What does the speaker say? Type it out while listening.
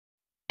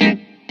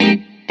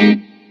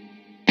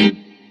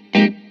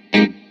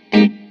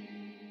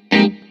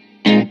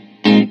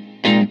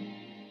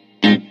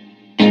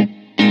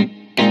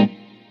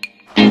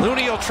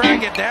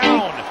track it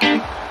down.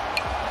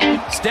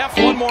 Steph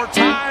one more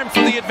time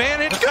for the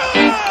advantage. Good!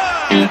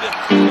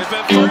 If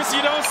at first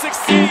you don't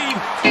succeed,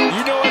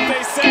 you know what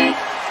they say.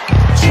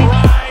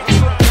 Try to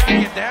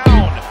track it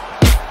down.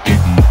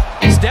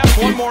 Steph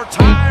one more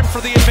time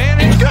for the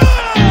advantage. Good!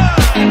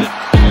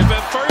 If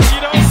at first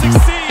you don't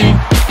succeed,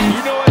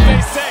 you know what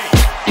they say.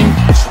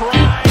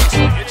 Try.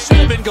 It should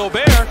have been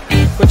Gobert,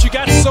 but you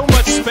got so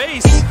much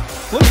space.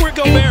 Look where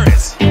Gobert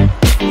is.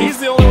 He's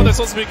the only one that's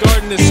supposed to be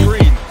guarding this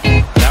screen.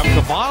 Now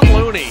Kevon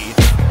Looney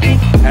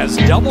has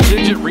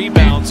double-digit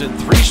rebounds in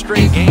 3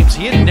 straight games.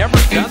 He had never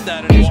done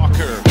that in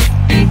Walker.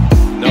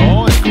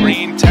 No, and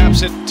Green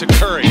taps it to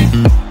Curry.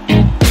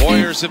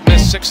 Warriors have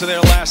missed 6 of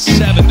their last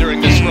 7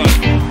 during this run.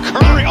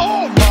 Curry,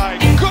 oh my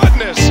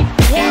goodness!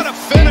 What a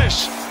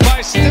finish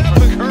by Stephen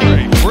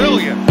Curry.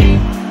 Brilliant.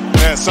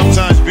 Man,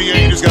 sometimes,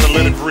 BA, you just got to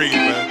let it breathe,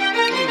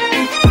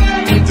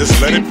 man. Just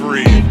let it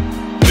breathe.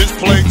 This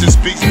play just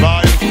speaks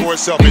volumes for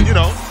itself. And, you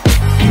know,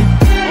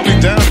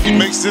 only down if he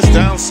makes this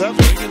down 7.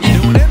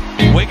 Wiggins doing it.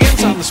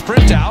 Wiggins on the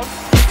sprint out.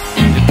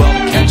 Did well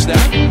to catch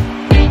that.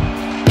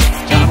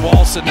 John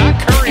Wall said, not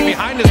Curry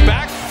behind his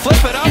back. Flip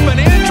it up and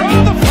in.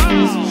 Draw the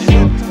foul.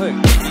 Look,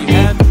 you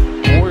had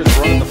Warriors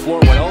running the floor.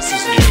 What else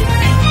is new?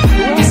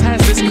 Who else has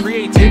this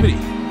creativity?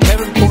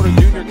 Kevin Porter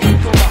Jr. can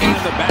go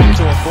behind the back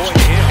to avoid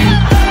him.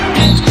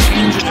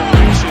 Change of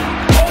direction.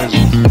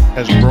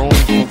 Has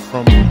grown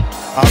from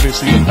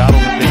obviously the battle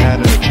that they had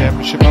in the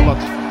championship. How about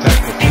the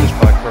spectacular finish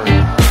by Curry?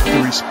 The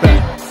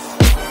respect.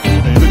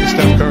 And you look at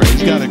Steph Curry,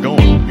 he's got it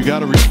going. You got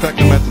to respect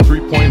him at the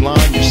three-point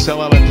line. You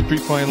sell out at the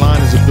three-point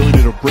line, his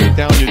ability to break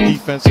down your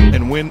defense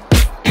and win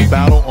the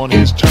battle on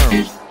his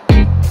terms.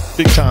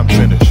 Big-time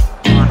finish.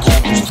 On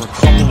home just for a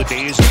couple of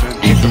days and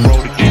then hit the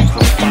road again for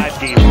a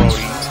 5-game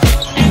roadie.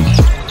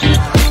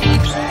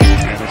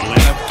 And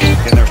Atlanta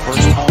in their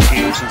first home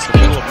game since the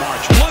middle of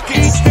March.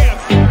 Looking stiff,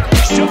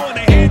 showing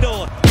the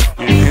handle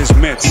in his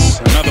mitts.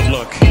 Another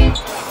look.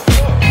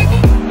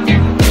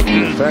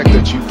 The fact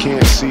that you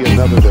can't see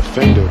another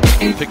defender.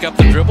 Pick up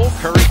the dribble.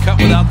 Curry cut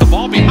without the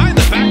ball. Behind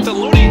the back to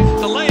Looney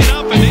to lay it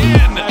up and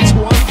in. That's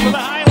one for the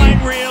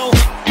highlight reel.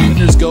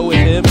 Defenders go with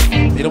him.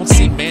 They don't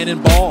see man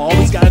and ball.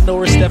 Always got to know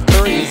where Steph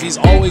Curry is. He's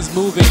always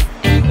moving.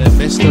 And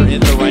Mr. in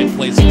the right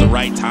place at the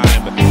right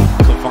time.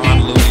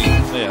 Kevon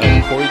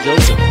Looney, Corey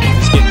Joseph,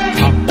 just getting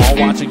caught ball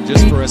watching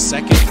just for a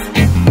second.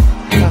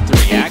 How about the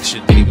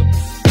reaction? Did he go?